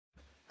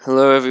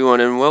Hello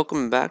everyone and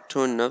welcome back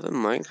to another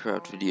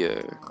Minecraft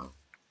video.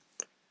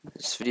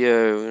 This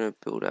video we're going to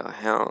build our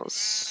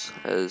house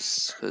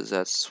because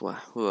that's what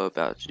we were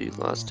about to do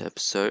last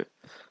episode,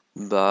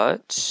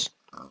 but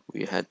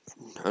we had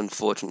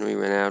unfortunately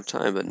ran out of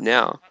time, but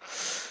now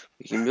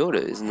we can build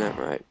it, isn't that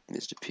right,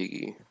 Mr.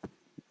 Piggy?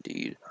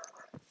 Indeed.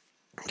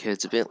 Okay,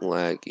 it's a bit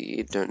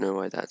laggy, don't know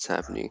why that's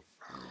happening.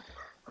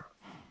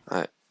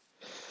 I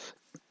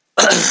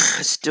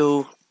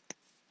still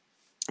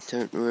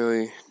don't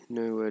really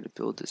know where to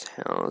build this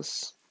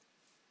house.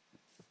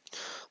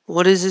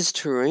 What is this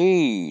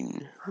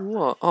terrain?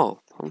 What? Oh,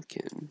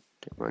 pumpkin.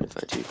 Don't mind if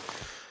I do.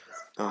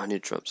 Oh, I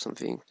need to drop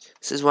something.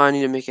 This is why I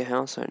need to make a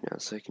house right now,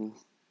 so I can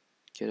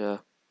get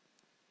a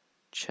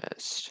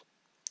chest.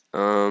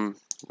 Where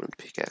the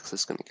pickaxe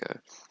is gonna go?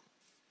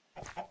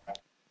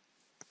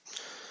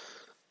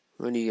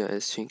 What do you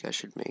guys think I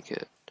should make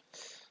it?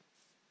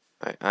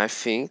 I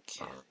think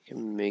I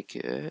can make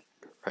it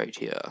right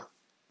here.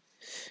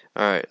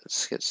 Alright,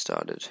 let's get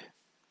started.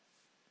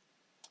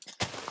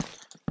 There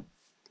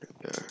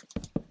we go.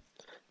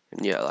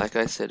 And yeah, like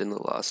I said in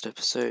the last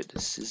episode,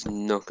 this is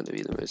not going to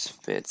be the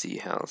most fancy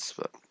house,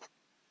 but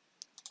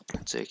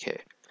it's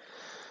okay.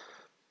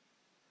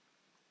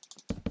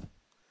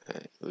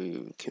 Alright,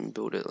 we can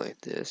build it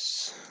like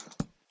this.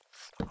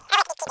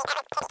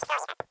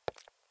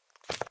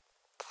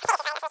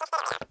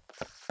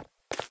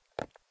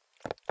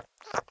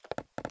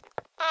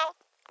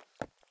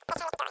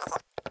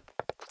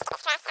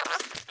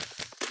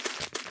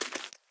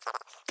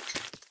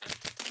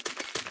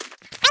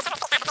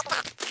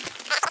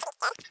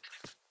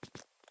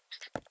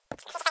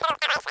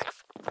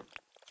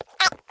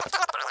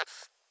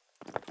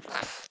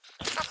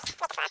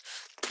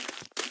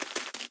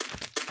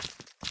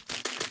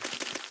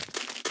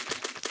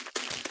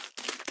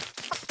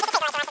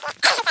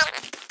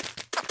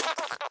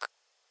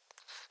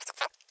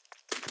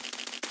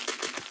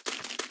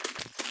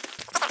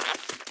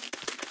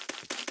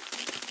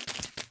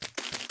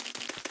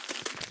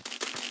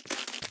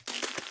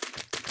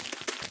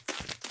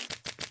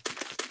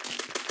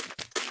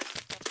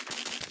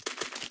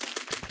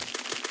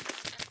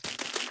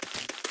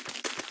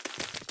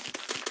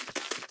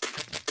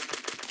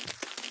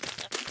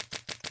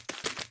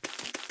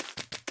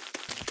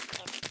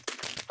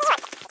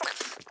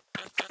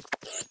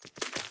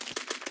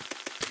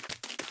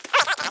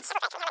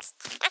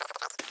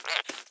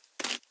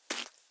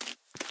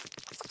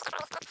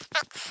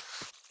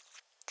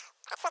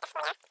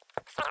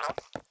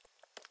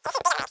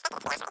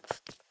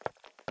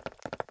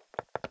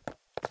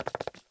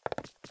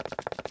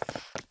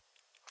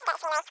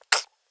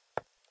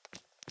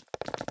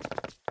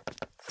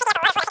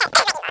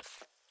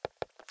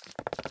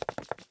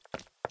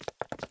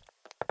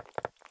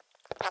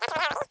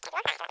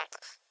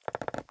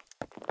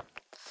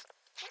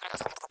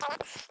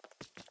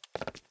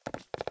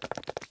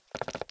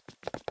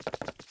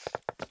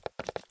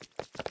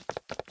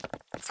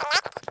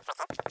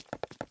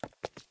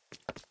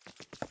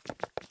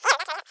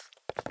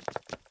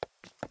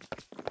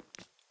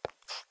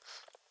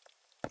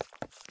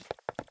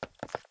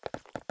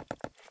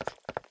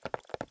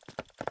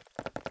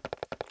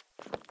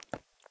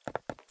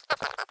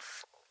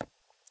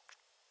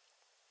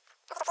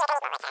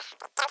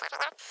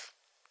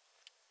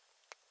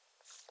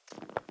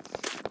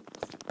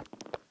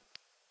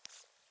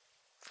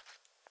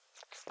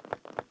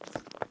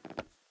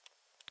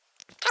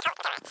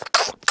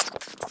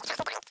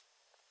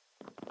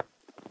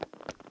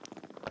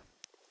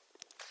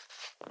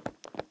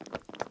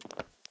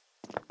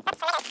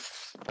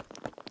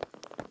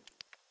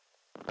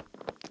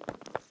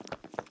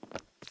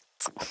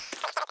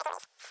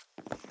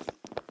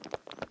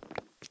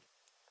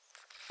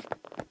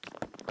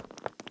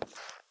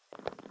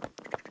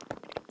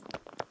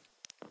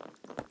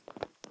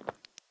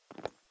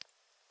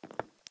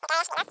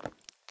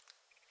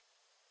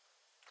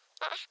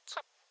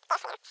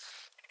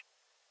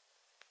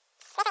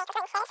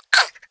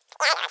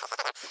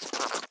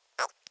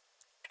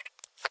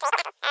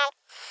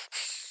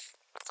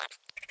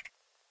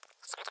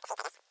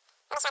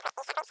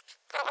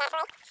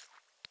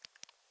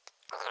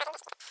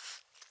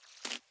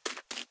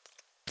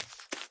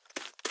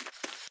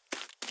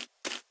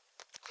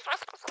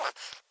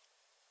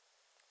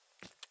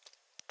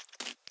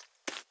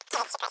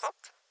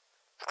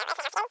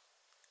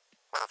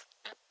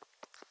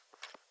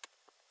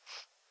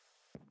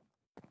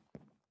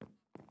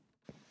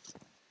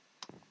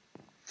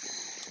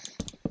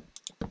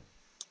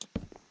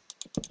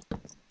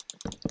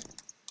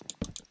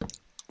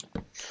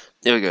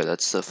 There we go,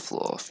 that's the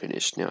floor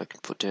finished. Now I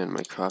can put down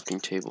my crafting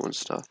table and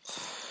stuff.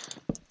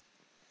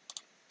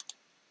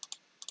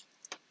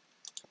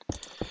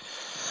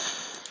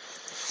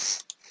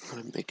 I'm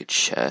gonna make a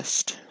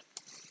chest.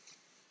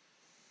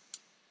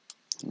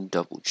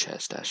 Double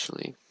chest,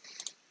 actually.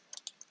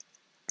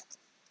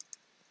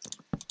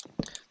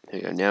 There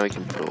we go, now we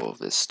can put all of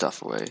this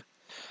stuff away.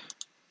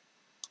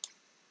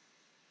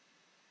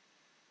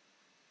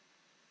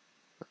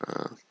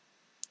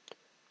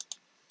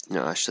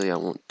 No, actually, I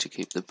want to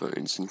keep the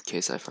bones in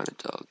case I find a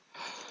dog.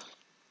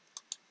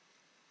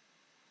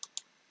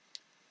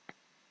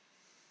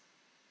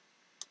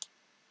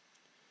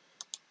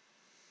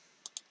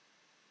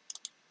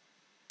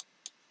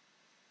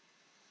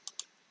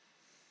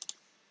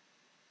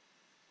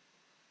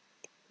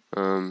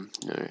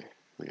 No,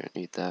 we don't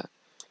need that.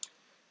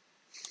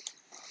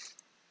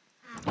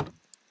 There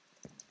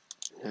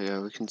we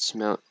go, we can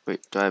smelt.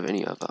 Wait, do I have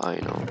any other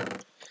iron ore?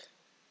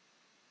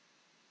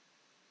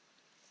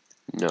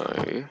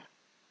 No.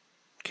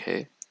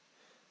 Okay.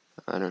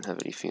 I don't have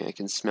anything I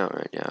can smelt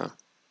right now.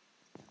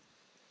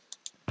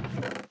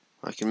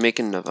 I can make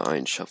another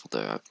iron shovel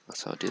though,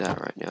 so I'll do that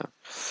right now.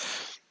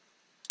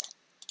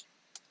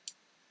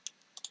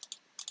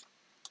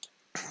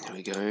 There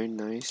we go,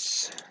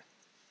 nice.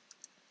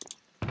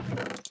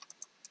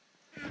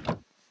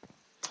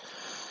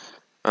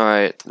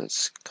 Alright,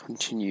 let's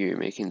continue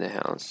making the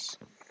house.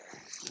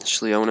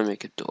 Actually, I want to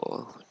make a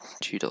door.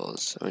 2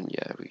 doors. And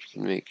yeah, we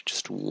can make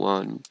just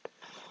 1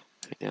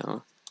 right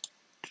now.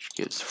 Which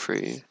gives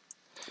 3.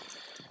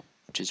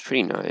 Which is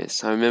pretty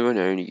nice. I remember when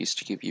I only used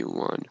to give you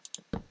 1.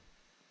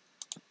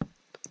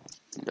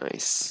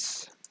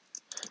 Nice.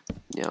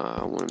 Now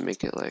I want to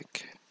make it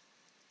like...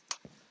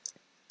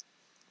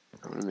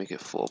 I want to make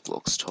it 4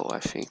 blocks tall, I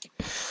think.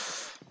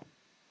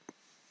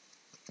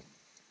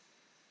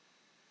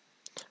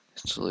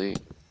 Actually,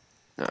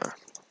 no.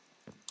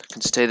 I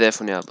can stay there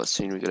for now, but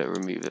soon we gotta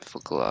remove it for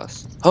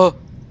glass. Oh!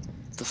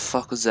 The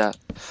fuck was that?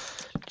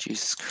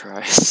 Jesus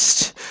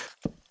Christ.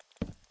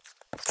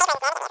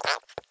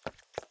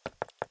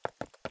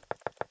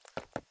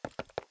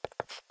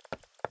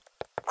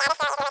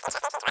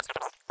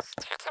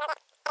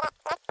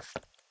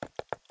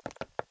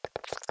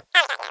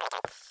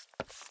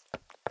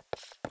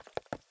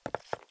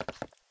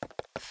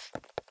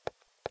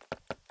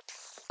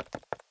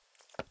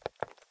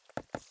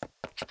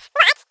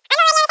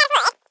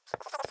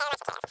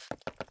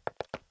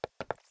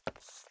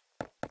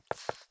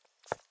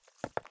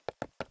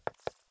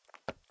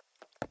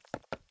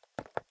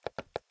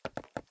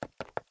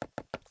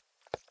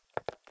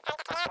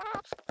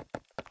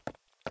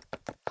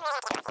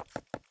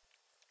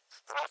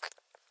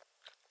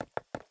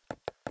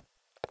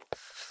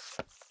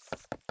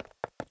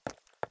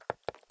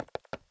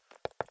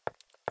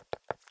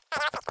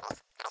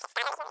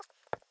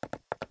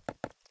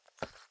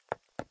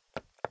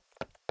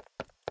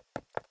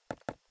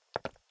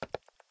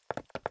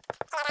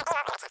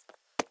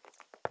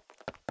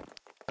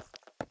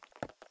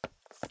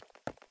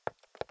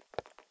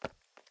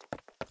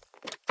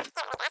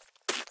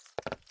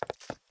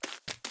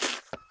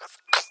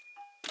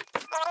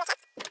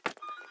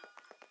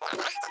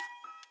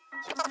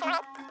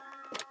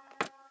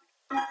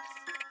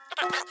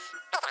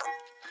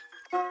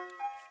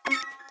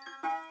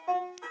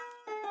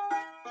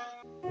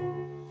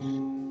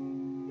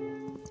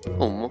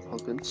 Oh, more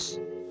pumpkins.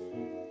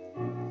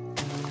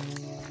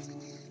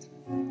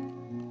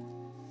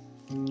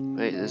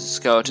 Wait, there's a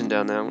skeleton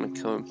down there. I'm gonna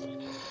kill him.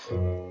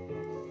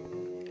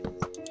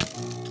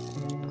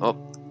 Oh.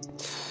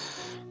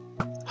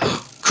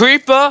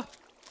 Creeper!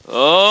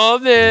 Oh,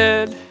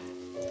 man.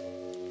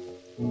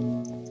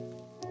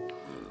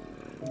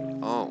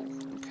 Oh,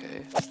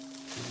 okay.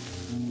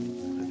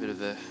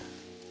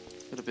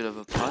 Got a bit of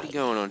a party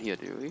going on here,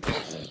 do we?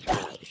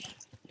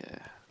 Yeah.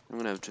 I'm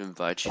gonna have to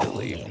invite you to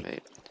leave,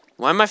 mate.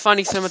 Why am I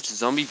finding so much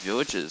zombie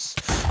villages?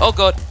 Oh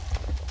god!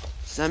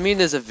 Does that mean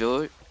there's a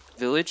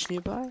village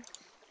nearby?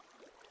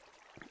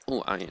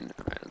 Oh, iron.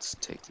 Alright, let's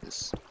take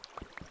this.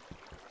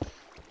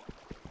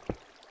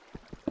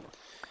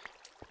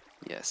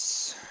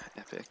 Yes.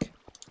 Epic.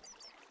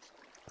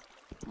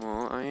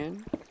 More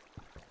iron.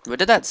 Where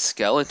did that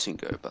skeleton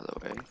go, by the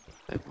way?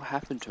 Like, what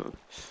happened to him?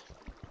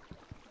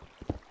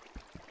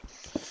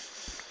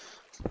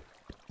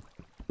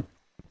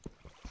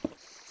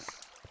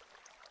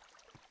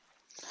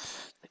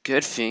 The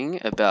good thing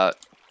about,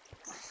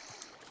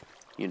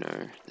 you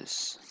know,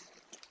 this...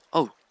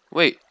 Oh,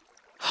 wait.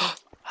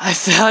 I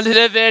found an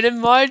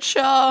abandoned mine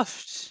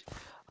shaft!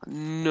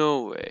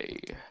 No way.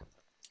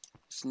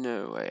 There's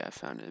no way I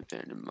found an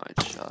abandoned mine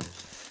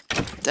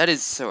shaft. That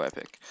is so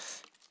epic.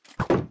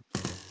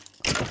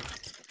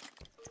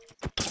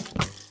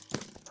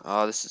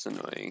 Oh, this is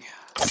annoying.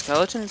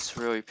 Skeletons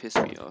really piss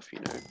me off, you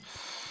know.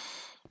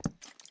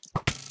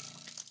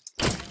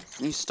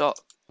 Can you stop?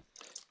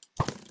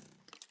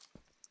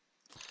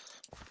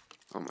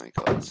 Oh my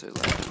god, it's so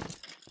loud.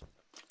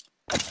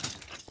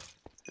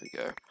 There we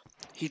go.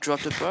 He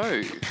dropped a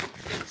bow.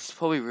 It's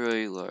probably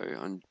really low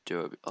on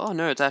durability. Oh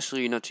no, it's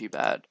actually not too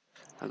bad.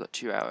 I got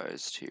 2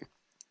 arrows too.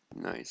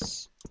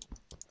 Nice.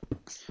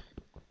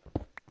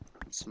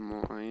 Some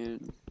more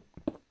iron.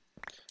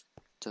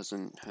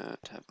 Doesn't hurt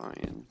to have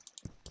iron.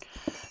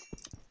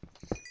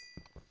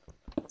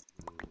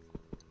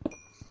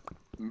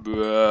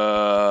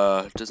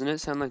 Bruh. Doesn't it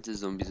sound like the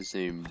zombies are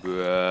saying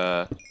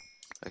bruh?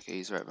 Okay,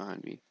 he's right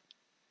behind me.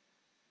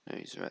 No,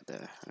 he's right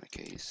there.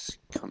 Okay, he's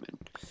coming.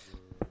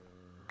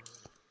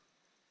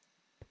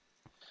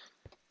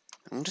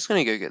 I'm just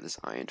gonna go get this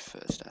iron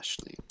first,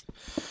 actually.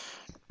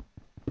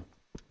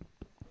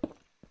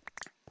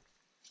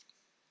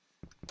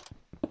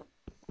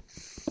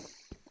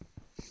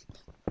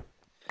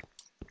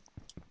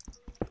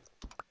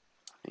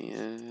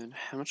 And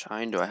how much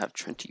iron do I have?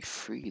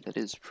 23. That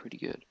is pretty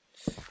good.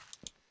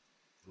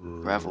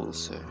 Gravel,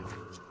 so.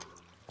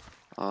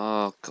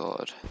 Oh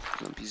god,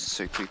 one piece is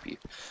so creepy.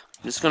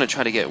 I'm just gonna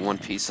try to get one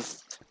piece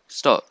of.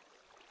 Stop.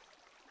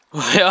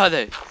 Where are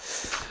they?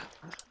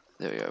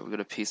 There we go. We got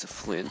a piece of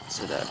flint,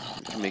 so that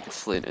we can make a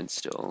flint and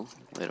still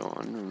later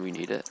on when we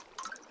need it.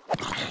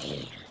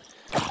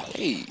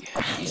 Hey,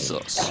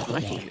 Vsauce,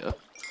 Michael here.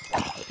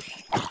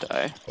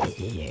 Die.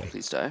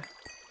 Please die.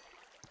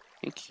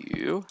 Thank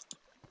you.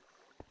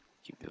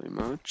 Thank you very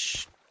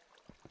much.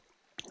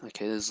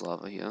 Okay, there's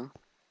lava here.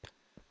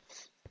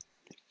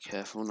 Be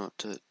careful not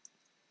to.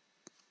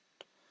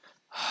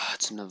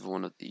 It's another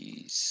one of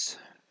these.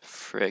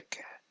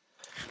 Frick.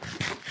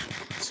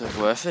 Is it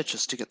worth it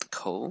just to get the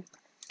coal?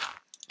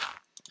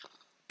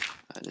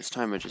 This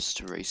time we're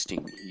just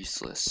wasting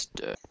useless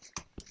dirt.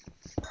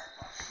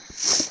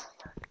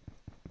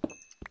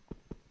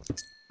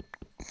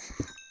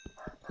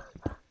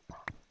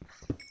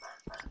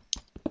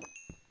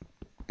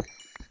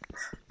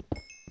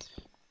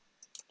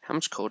 How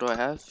much coal do I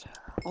have?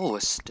 Oh,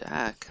 a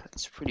stack.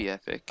 That's pretty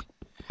epic.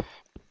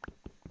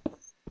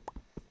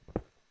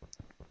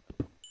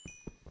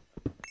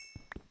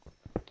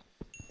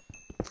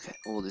 Look at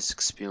all this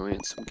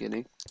experience I'm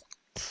getting.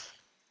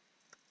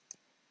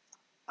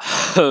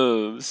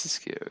 Oh, this is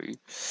scary.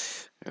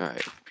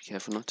 Alright, be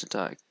careful not to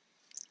die.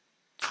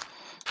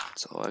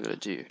 That's all I gotta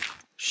do.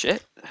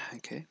 Shit!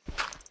 Okay.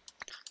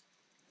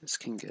 This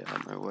can get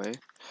out of my way.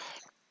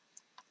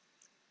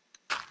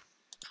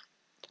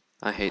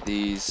 I hate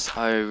these.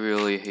 I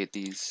really hate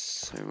these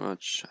so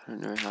much. I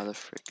don't know how the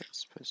frick I'm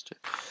supposed to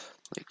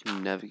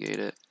like navigate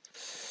it.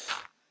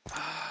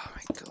 Oh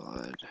my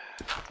god.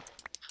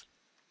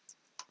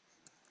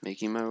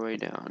 Making my way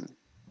down.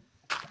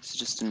 This is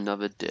just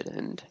another dead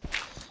end.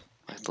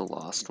 Like the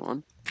last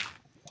one.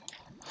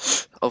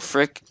 Oh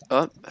frick.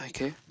 Oh,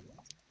 okay.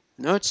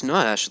 No, it's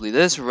not actually.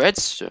 There's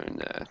redstone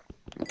there.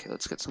 Okay,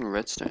 let's get some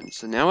redstone.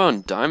 So now we're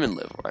on diamond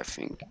level, I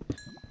think.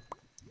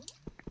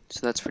 So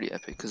that's pretty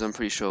epic, because I'm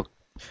pretty sure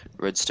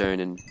redstone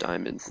and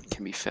diamond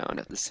can be found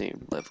at the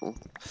same level.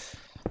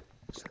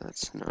 So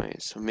that's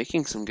nice. I'm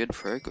making some good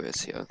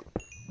progress here.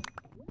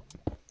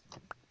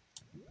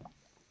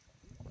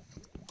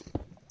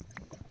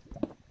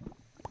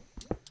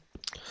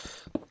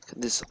 Look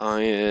at this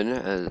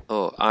iron,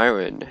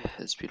 iron,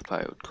 as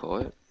PewDiePie would call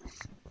it.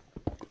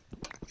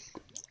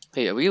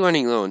 Hey, are we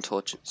running low on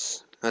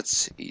torches?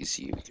 That's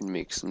easy, we can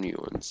make some new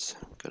ones.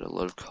 Got a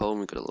lot of coal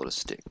and we got a lot of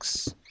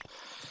sticks.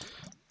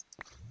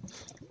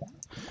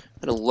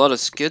 Got a lot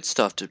of good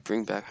stuff to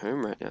bring back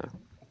home right now.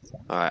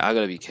 Alright, I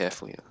gotta be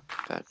careful here.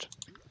 Bad.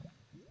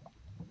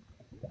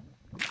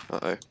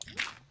 Uh-oh.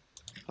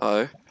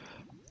 Uh-oh.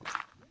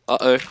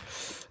 Uh-oh.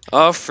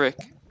 Oh, frick.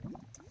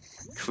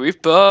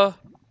 Creeper!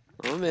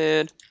 Oh,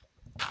 man.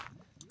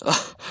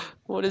 Oh,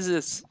 what is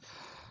this?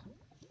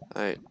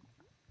 Alright.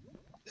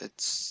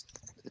 It's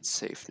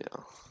safe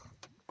now.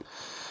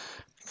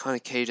 Kind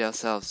of caged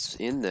ourselves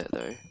in there,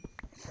 though.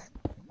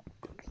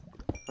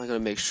 I gotta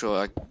make sure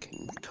I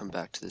can come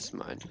back to this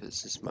mine,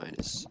 because this mine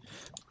is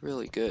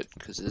really good,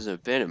 because there's an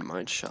abandoned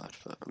mine shaft,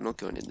 but I'm not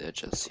going in there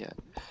just yet.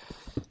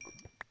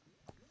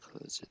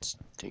 Because it's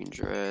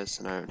dangerous,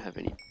 and I don't have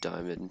any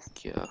diamond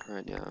gear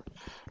right now.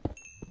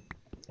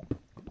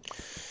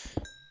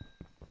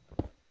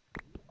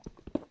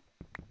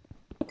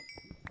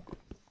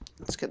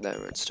 Let's get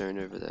that redstone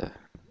over there.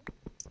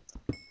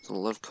 There's a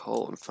lot of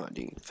coal I'm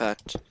finding. In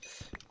fact,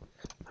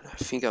 I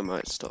think I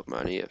might stop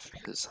mining it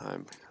because I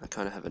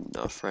kind of have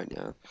enough right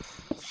now.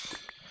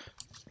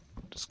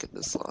 Just get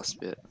this last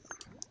bit.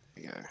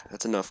 There we go.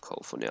 That's enough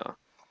coal for now.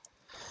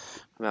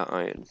 About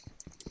iron.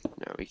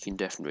 No, we can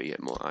definitely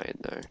get more iron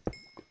though.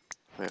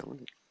 Wait,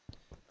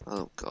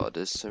 oh god,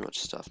 there's so much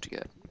stuff to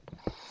get.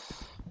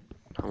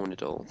 I want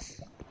it all,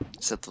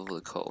 except for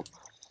the coal.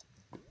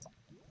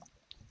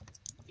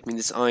 I mean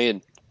this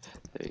iron.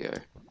 There you go.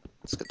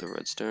 Let's get the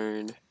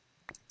redstone.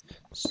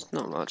 It's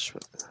not much,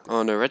 but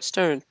oh no,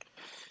 redstone.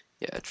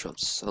 Yeah, it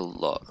drops a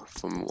lot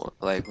from what,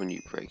 like when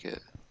you break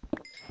it.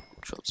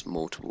 It drops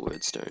multiple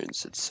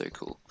redstones. It's so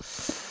cool.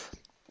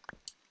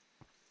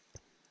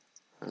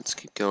 Let's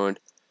keep going.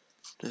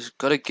 There's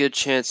got a good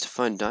chance to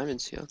find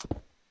diamonds here.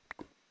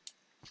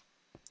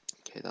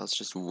 Okay, that was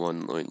just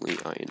one lonely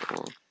iron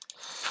ore.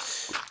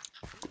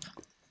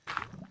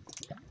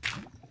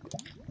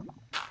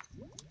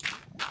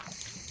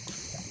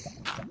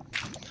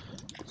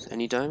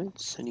 Any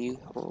diamonds? Any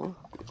ore?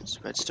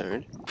 It's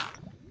redstone.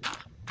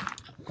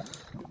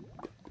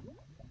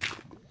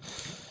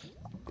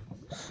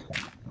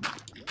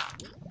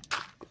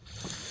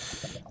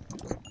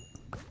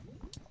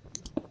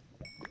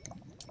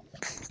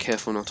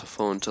 Careful not to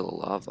fall into the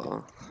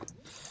lava.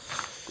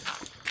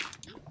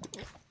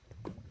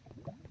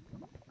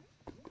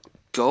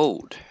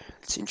 Gold.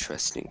 It's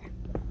interesting.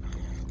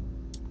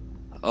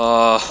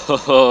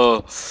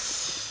 Oh,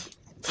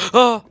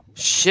 oh,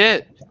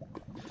 shit.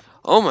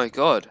 Oh my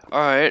god.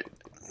 Alright.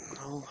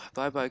 Oh,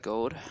 bye-bye,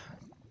 gold.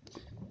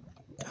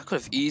 I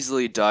could have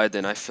easily died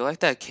then. I feel like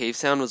that cave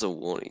sound was a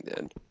warning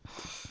then.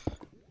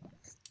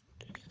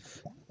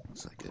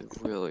 It's like a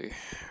really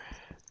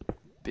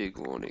big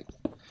warning.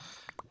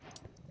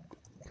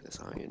 There's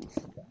iron.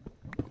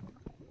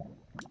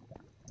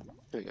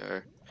 There we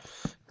go.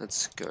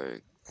 Let's go.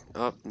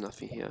 Oh,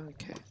 nothing here.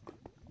 Okay.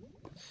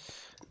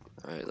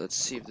 Alright, let's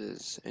see if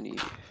there's any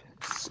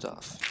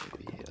stuff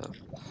over here.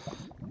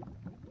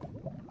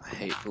 I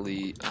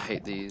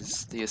hate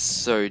these. They are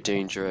so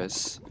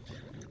dangerous.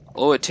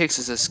 All it takes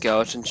is a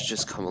skeleton to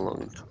just come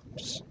along and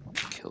just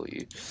kill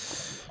you.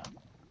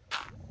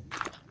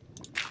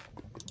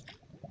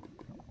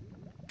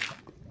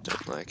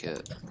 Don't like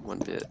it one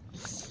bit.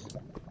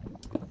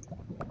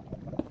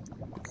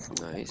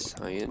 Nice,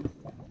 iron.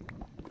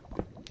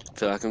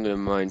 Feel like I'm gonna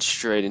mine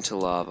straight into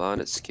lava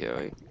and it's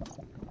scary.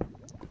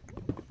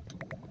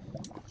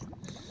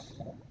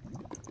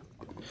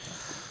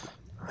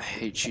 I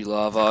hate you,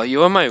 lava.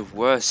 You are my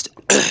worst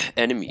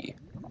enemy.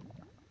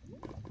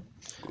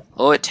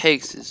 All it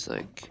takes is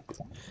like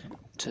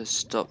to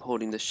stop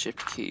holding the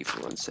shift key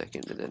for 1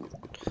 second and then,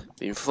 I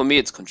mean, for me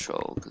it's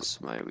control because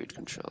my weird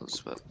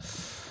controls, but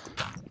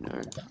you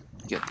know,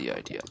 you get the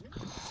idea.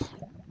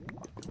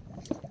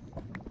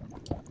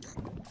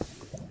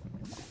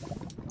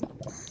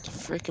 What the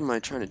frick am I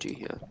trying to do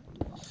here?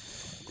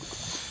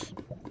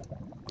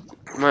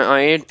 My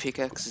iron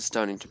pickaxe is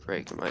starting to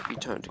break. It might be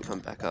time to come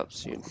back up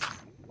soon.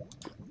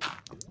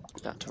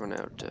 About to run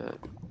out of dirt.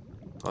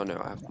 Oh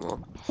no, I have more.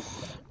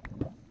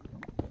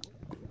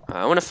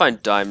 I want to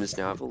find diamonds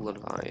now. I have a lot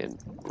of iron.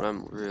 What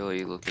I'm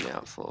really looking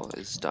out for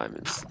is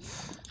diamonds.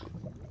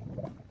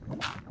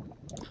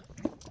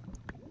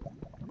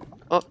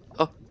 Oh,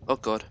 oh, oh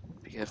god.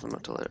 Be careful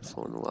not to let it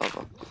fall in the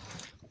lava.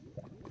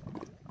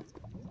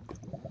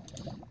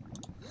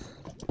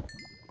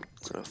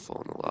 It's gonna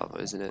fall in the lava,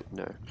 isn't it?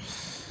 No.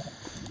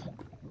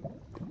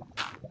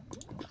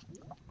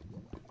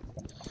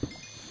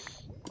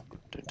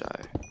 Don't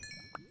die.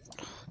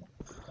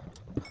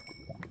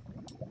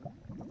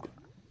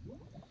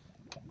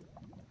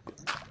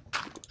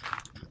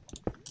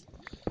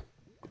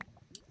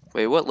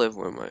 Wait, what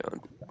level am I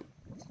on?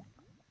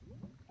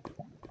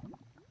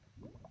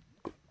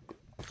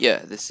 Yeah,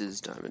 this is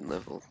diamond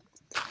level.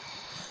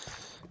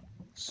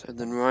 So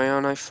then why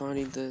aren't I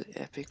finding the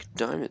epic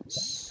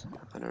diamonds?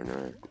 I don't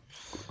know.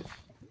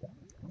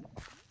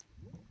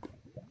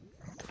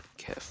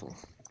 Careful.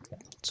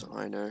 That's all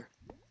I know.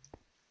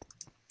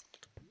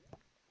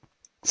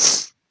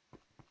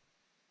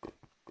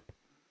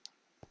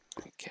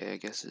 Okay, I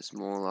guess there's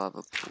more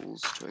lava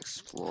pools to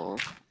explore.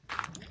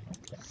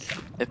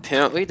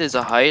 Apparently there's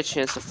a higher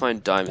chance to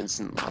find diamonds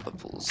in lava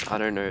pools. I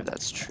don't know if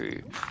that's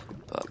true,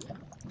 but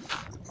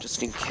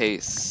just in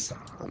case,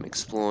 I'm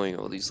exploring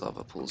all these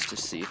lava pools to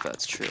see if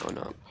that's true or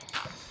not.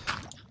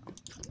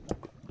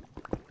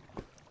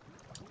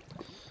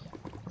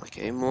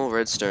 Okay, more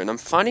redstone. I'm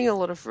finding a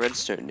lot of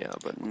redstone now,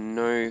 but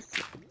no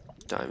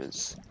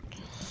diamonds.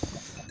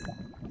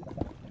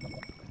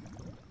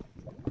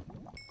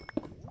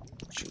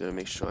 Actually, gotta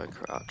make sure I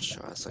crouch,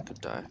 or else I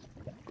could die.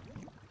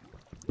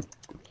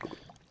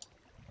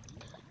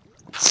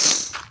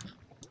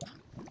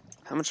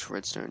 How much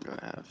redstone do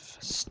I have?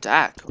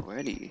 Stack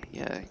already.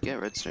 Yeah, get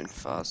redstone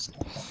fast.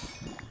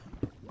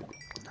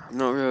 I'm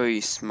not really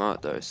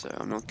smart though, so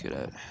I'm not good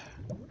at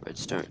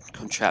redstone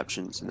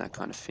contraptions and that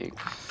kind of thing.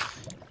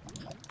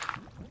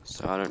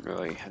 So I don't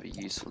really have a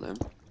use for them.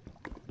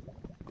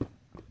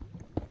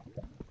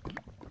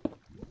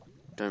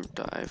 Don't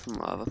die from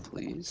lava,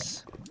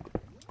 please.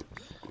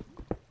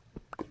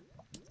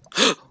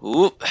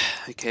 Oop.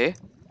 Okay.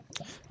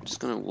 Just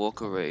gonna walk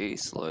away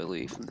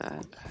slowly from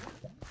that.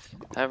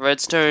 That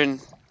redstone,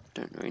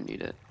 don't really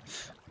need it.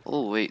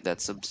 Oh wait,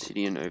 that's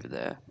obsidian over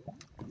there.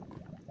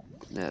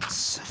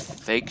 That's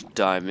fake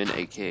diamond,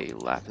 aka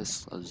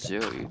lapis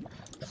lazuli.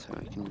 So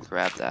I can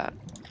grab that.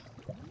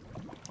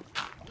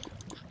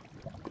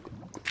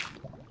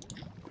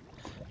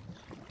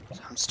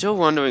 So I'm still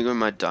wondering where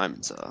my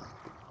diamonds are.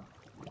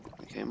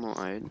 Okay, more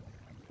iron.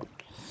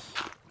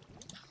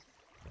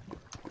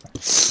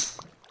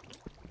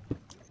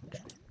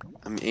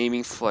 I'm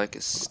aiming for like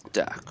a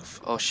stack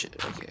of, oh shit,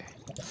 okay.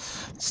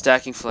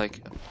 Stacking for like,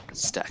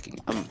 stacking.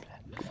 I'm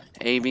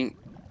aiming.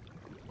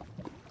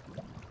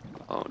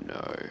 Oh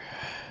no.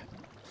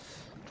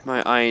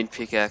 My iron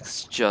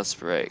pickaxe just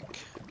break.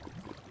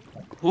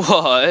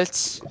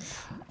 What?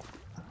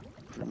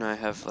 And I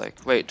have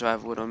like, wait, do I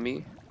have wood on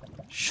me?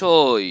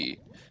 Surely.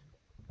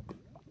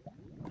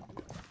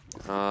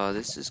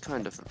 This is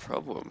kind of a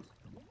problem.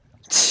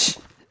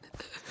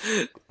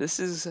 This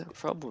is a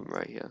problem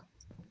right here.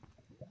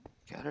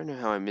 Okay, I don't know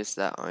how I missed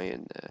that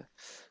iron there.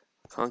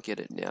 Can't get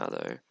it now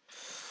though.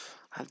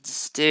 I have the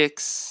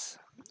sticks,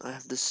 I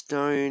have the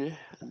stone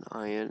and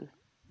iron.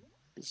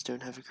 I just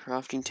don't have a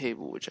crafting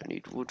table, which I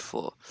need wood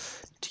for.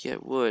 To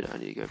get wood, I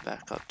need to go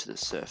back up to the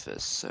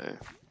surface, so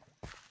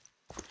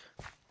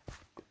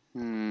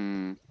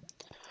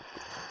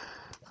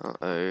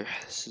Uh-oh.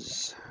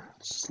 This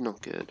is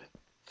not good.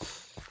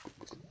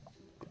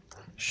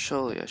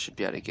 Surely I should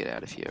be able to get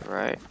out of here,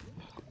 right?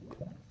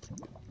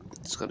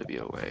 There's gotta be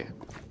a way.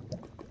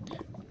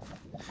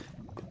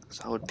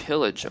 So I would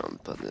pillar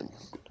jump, but then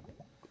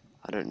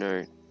I don't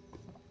know.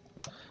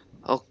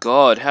 Oh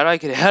god, how do I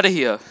get out of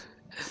here?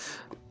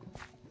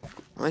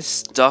 Am I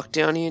stuck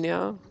down here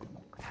now?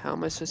 How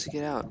am I supposed to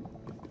get out?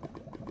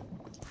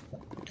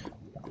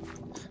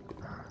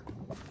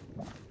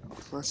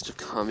 Must have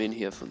come in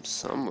here from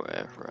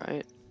somewhere,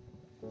 right?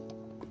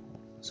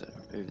 So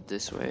over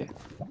this way.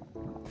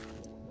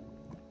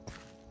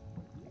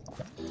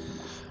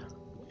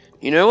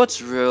 You know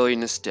what's really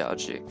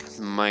nostalgic?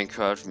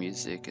 Minecraft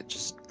music. It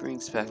just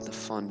brings back the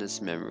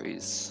fondest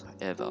memories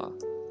ever.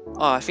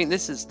 Oh, I think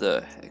this is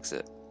the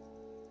exit.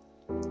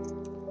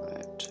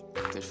 Right.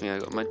 Good thing I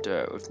got my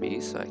dirt with me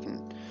so I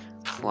can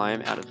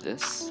climb out of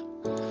this.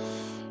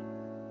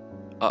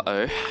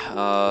 Uh-oh.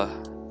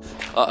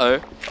 Uh-oh.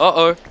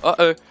 Uh-oh.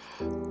 Uh-oh.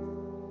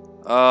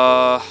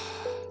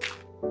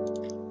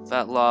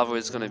 That lava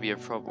is gonna be a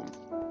problem.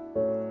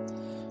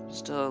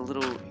 Just a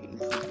little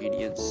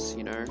inconvenience,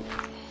 you know.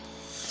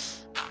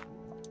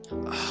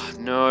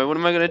 No, what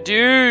am I gonna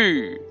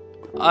do?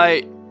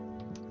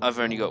 I've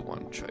only got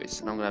one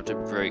choice, and I'm gonna have to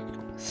break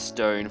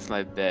stone with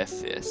my bare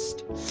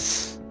fist.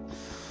 It's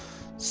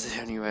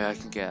the only way I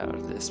can get out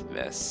of this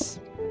mess.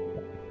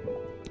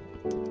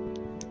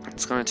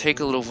 It's gonna take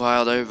a little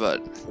while though,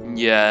 but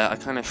yeah, I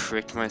kind of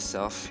fricked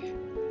myself.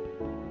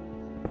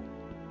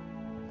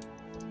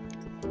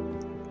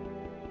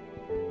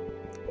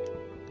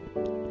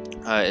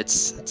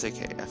 It's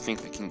okay. I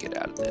think we can get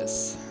out of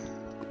this.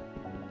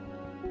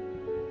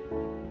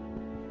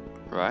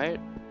 Right?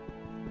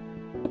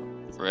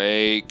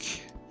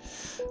 Break.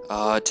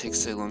 Ah, it takes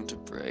so long to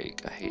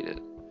break. I hate it.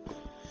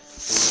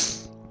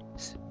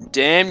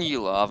 Damn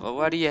you, lava!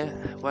 Why do you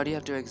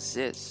have to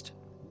exist?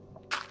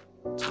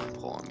 It's gonna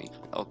pour on me.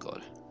 Oh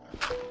god.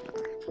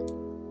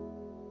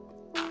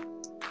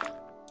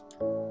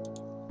 No.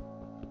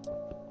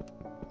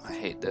 I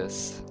hate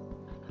this.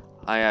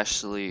 I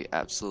actually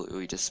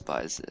absolutely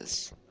despise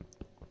this.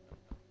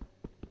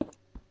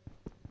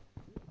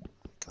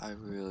 I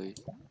really...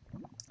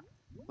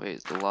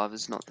 Wait, the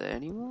lava's not there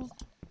anymore?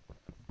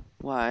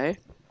 Why?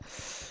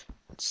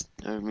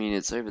 I mean,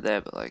 it's over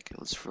there, but like, it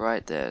was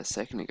right there a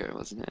second ago,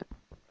 wasn't it?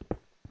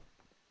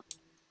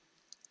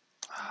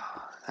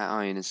 That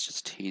iron is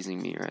just teasing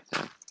me right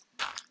there.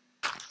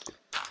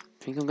 I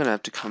think I'm gonna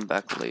have to come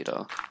back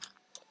later.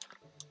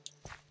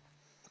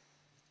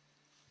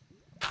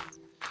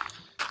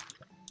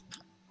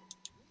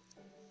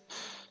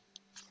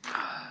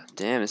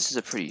 Damn, this is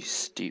a pretty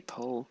steep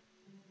hole.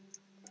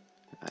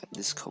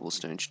 This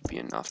cobblestone should be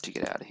enough to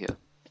get out of here.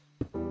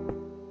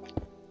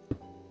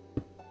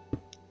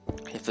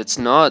 If it's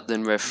not,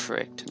 then we're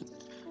fricked.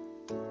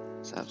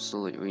 There's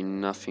absolutely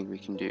nothing we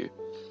can do.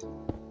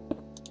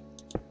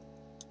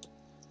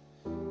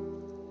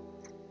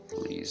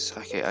 Please.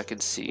 Okay, I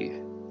can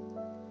see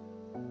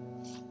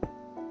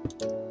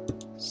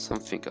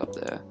something up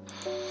there.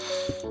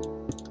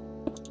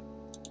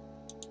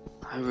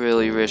 I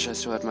really wish I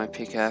still had my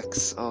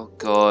pickaxe. Oh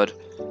god.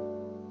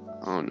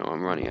 Oh no,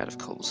 I'm running out of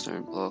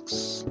cobblestone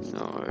blocks.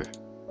 No.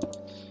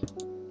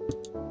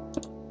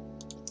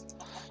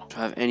 Do I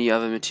have any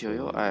other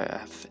material? I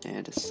have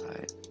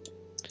andesite.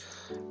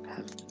 I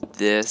have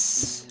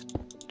this.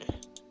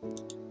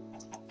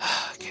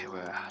 Okay,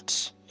 we're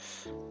out.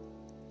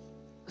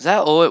 Is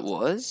that all it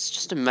was?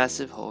 Just a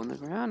massive hole in the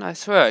ground? I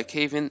swear I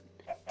came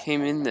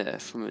in there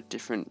from a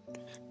different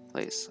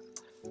place.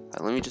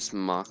 Alright, let me just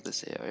mark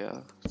this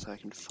area so I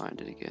can find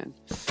it again.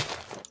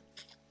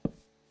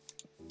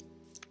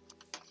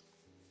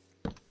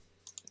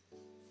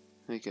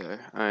 There we go.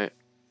 Alright.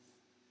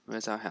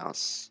 Where's our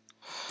house?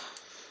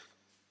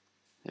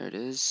 There it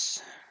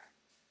is.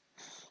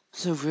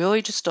 So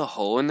really just a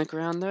hole in the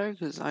ground though?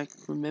 Because I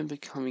remember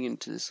coming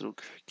into this little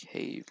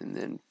cave and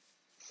then...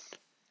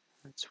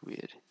 That's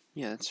weird.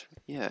 Yeah,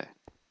 yeah.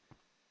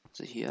 Is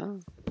it here?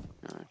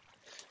 No.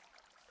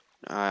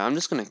 Alright, I'm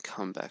just gonna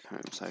come back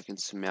home so I can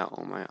smelt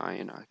all my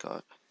iron I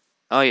got.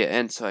 Oh yeah,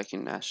 and so I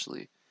can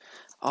actually...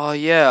 Oh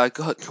yeah, I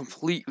got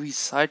completely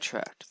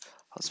sidetracked.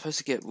 I was supposed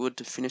to get wood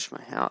to finish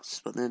my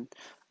house, but then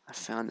I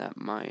found that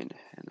mine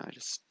and I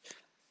just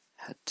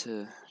had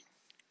to,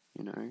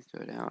 you know,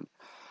 go down.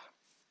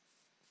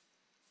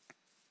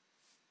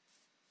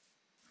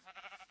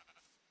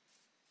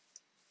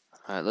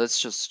 Alright,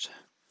 let's just...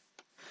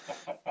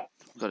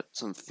 Got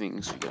some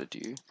things we gotta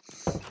do.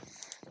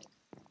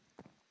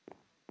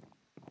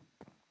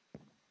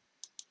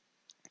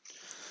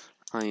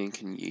 Iron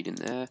can yeet in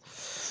there.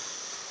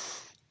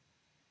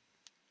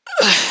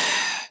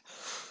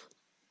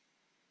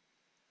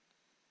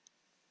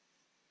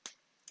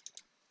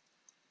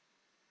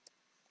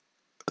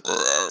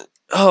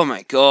 Oh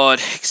my god,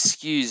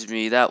 excuse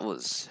me, that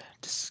was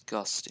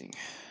disgusting.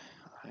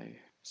 I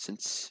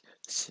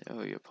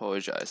sincerely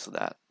apologize for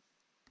that.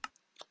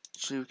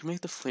 Actually, we can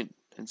make the flint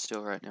and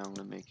steel right now. I'm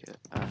gonna make it.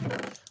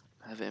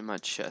 I have it in my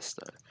chest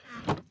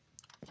though.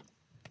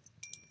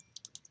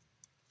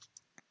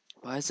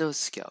 Why is there a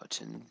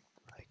skeleton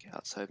like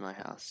outside my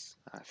house?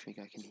 I think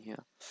I can hear.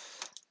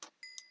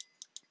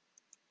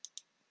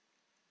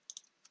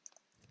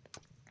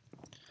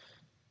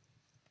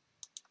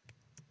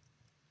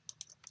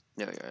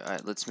 There we go.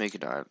 Alright, let's make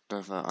it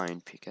another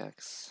iron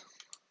pickaxe.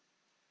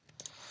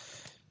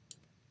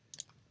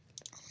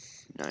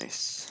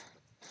 Nice.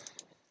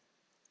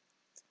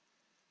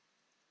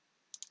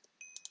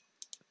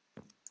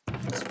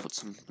 Let's put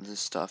some of this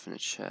stuff in a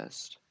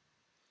chest.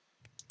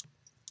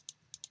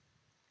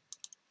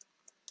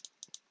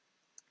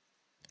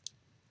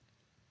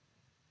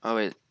 Oh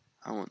wait,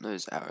 I want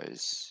those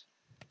arrows.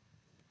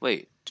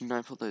 Wait, didn't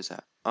I put those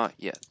out? Oh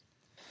yeah.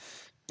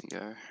 There you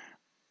go.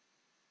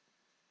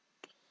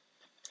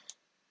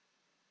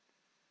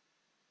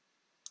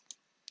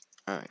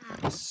 Alright,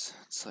 nice.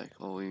 It's like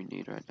all we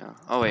need right now.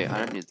 Oh wait, I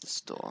don't need this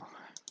door.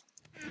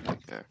 There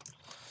we go.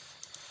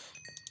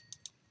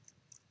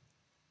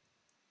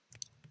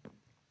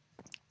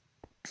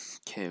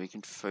 Okay, we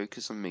can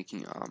focus on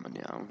making armor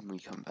now when we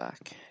come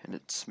back, and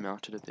it's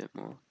melted a bit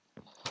more.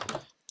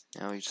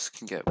 Now we just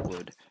can get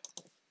wood.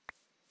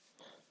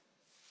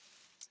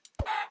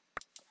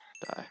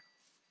 Die.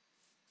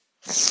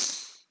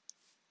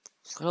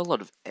 Got a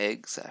lot of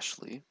eggs,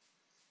 actually.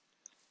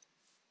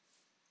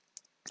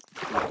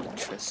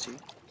 Interesting.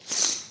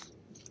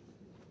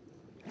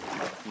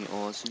 Any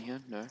ores in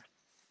here? No.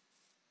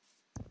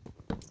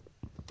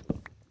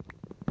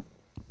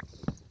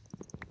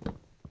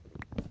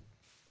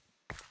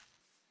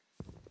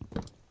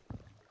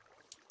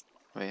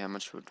 Wait, how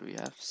much wood do we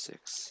have?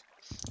 6.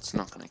 It's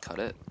not gonna cut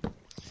it.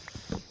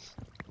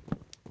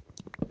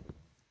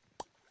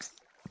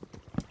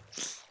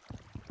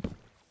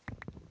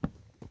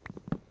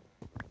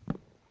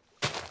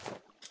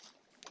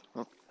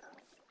 Oh.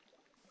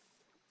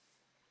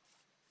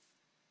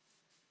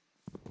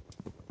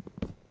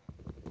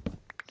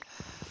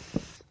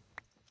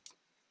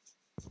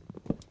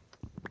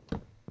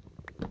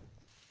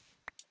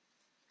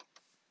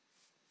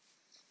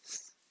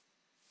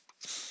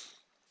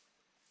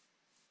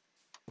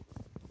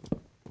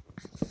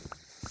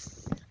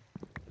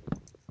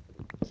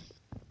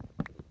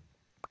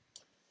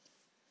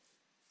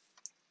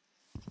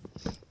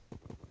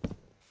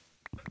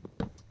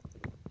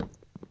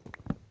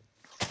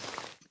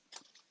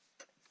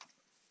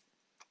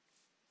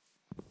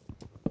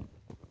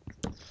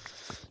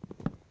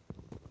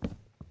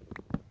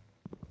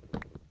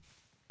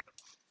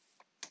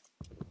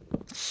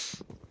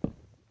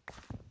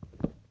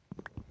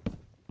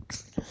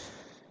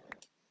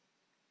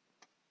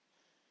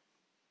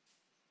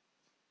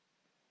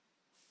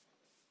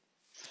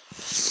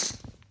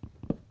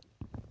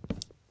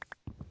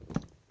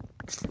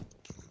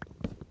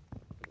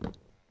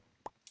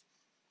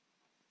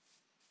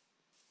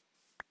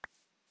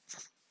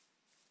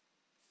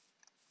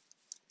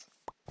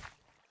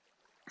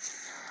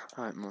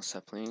 Alright, more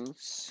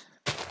saplings.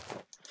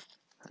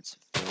 That's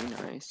very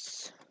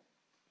nice.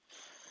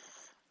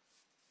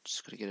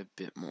 Just gotta get a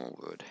bit more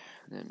wood.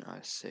 Then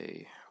I'll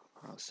say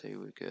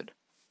we're good.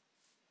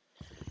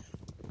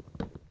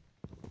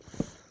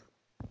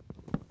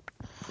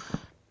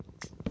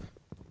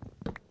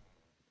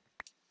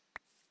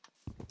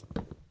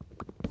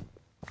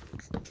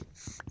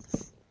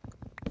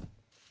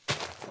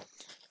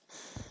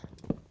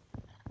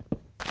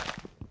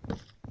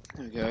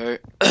 There we go.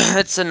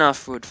 It's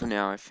enough wood for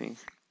now, I think.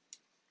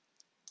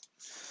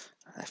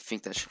 I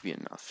think that should be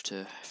enough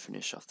to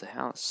finish off the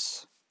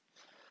house.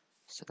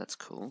 So that's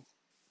cool.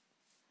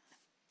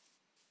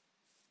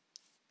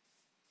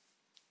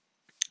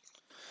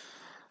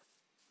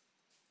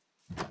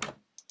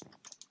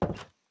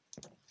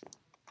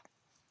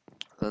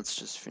 Let's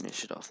just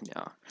finish it off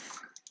now.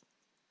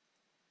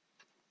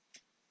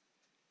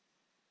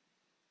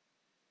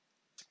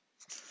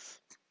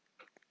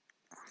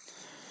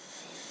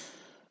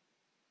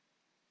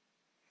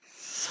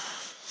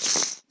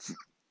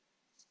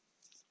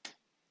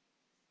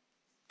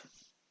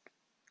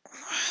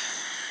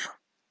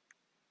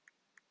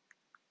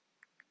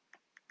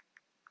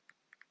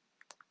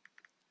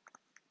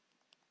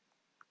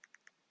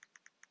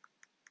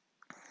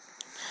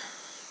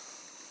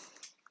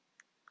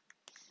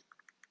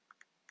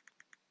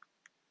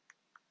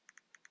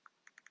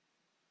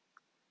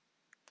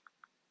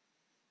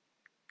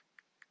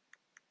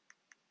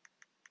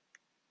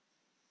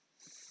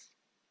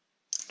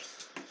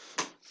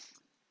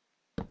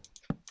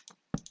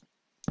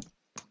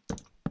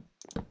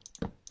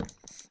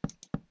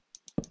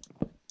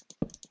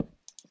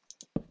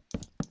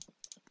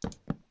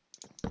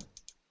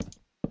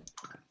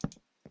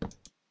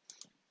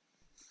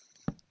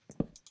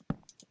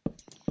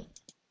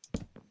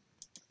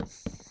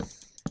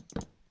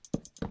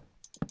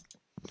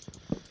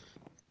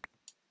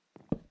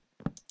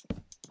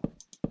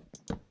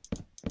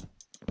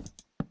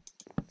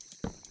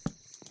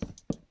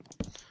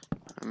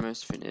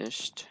 Almost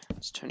finished.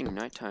 It's turning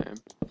nighttime.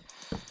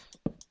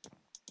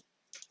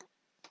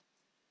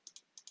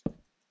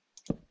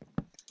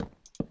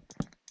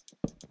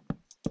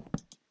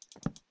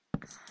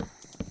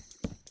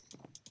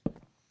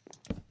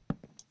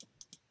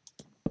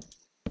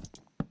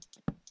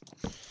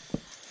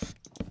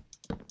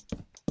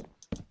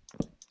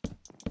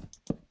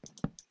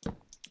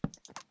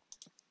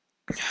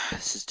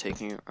 this is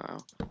taking a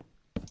while.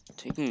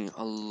 Taking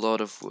a lot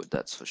of wood,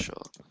 that's for sure.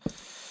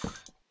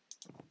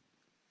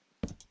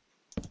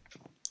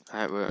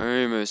 Alright,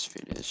 we're almost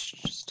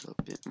finished. Just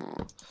a bit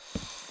more.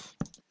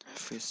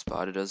 Hopefully a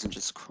spider doesn't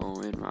just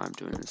crawl in while I'm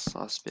doing this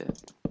last bit.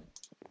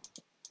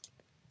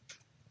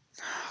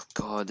 Oh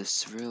god,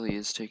 this really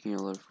is taking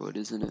a lot of wood,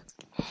 isn't it?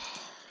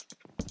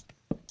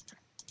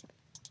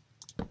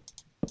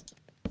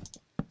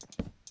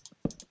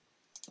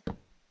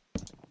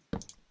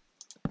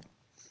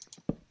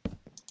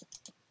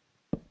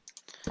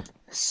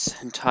 This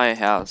entire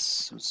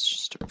house was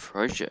just a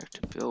project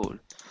to build.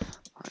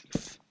 Like,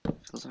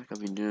 feels like I've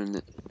been doing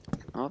it.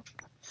 Oh,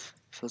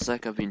 feels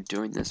like I've been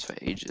doing this for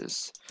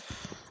ages.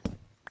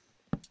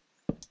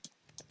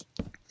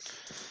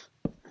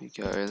 There we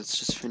go. Let's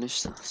just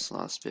finish this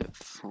last bit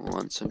for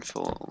once and for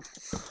all.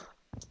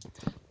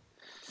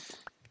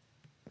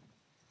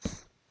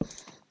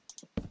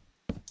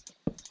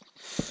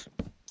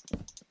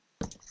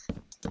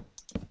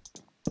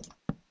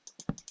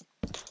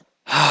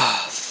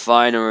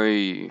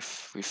 Finally,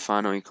 we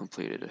finally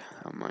completed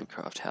our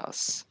Minecraft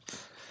house.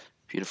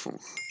 Beautiful.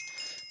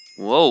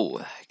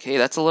 Whoa, okay,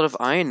 that's a lot of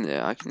iron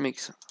there. I can make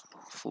some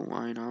full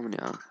iron armor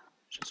now.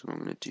 Which is what I'm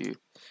gonna do.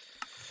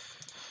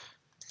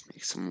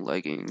 Make some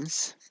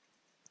leggings.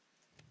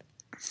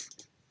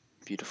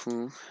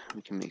 Beautiful.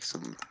 We can make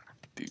some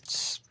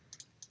boots.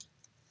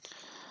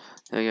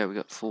 There we go, we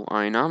got full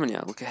iron armor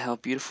now. Look at how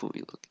beautiful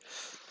we look.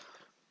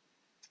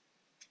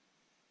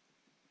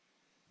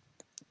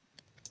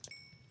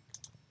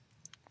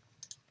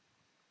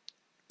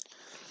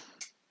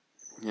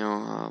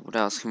 Now, what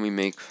else can we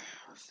make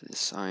of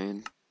this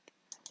iron?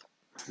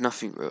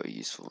 Nothing really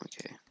useful,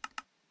 okay.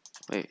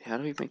 Wait, how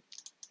do we make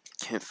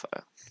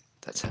campfire?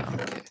 That's how,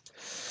 okay.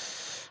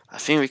 I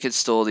think we could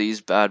store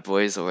these bad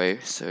boys away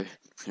so we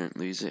don't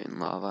lose it in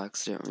lava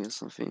accidentally or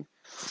something.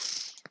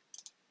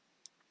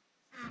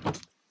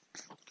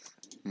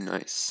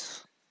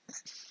 Nice.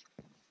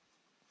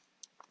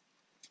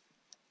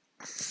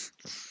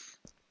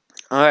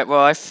 Alright,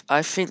 well,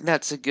 I think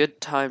that's a good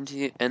time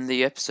to end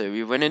the episode.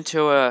 We went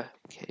into a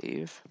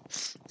cave,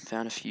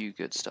 found a few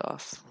good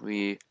stuff.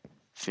 We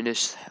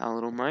finished our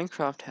little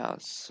Minecraft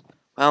house.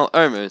 Well,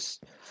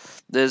 almost.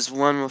 There's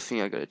one more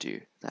thing I gotta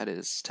do. That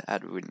is to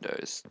add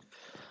windows.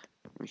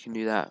 We can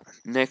do that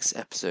next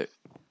episode.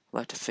 I'd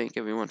like to thank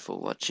everyone for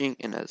watching,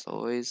 and as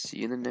always, see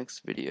you in the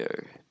next video.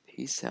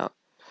 Peace out.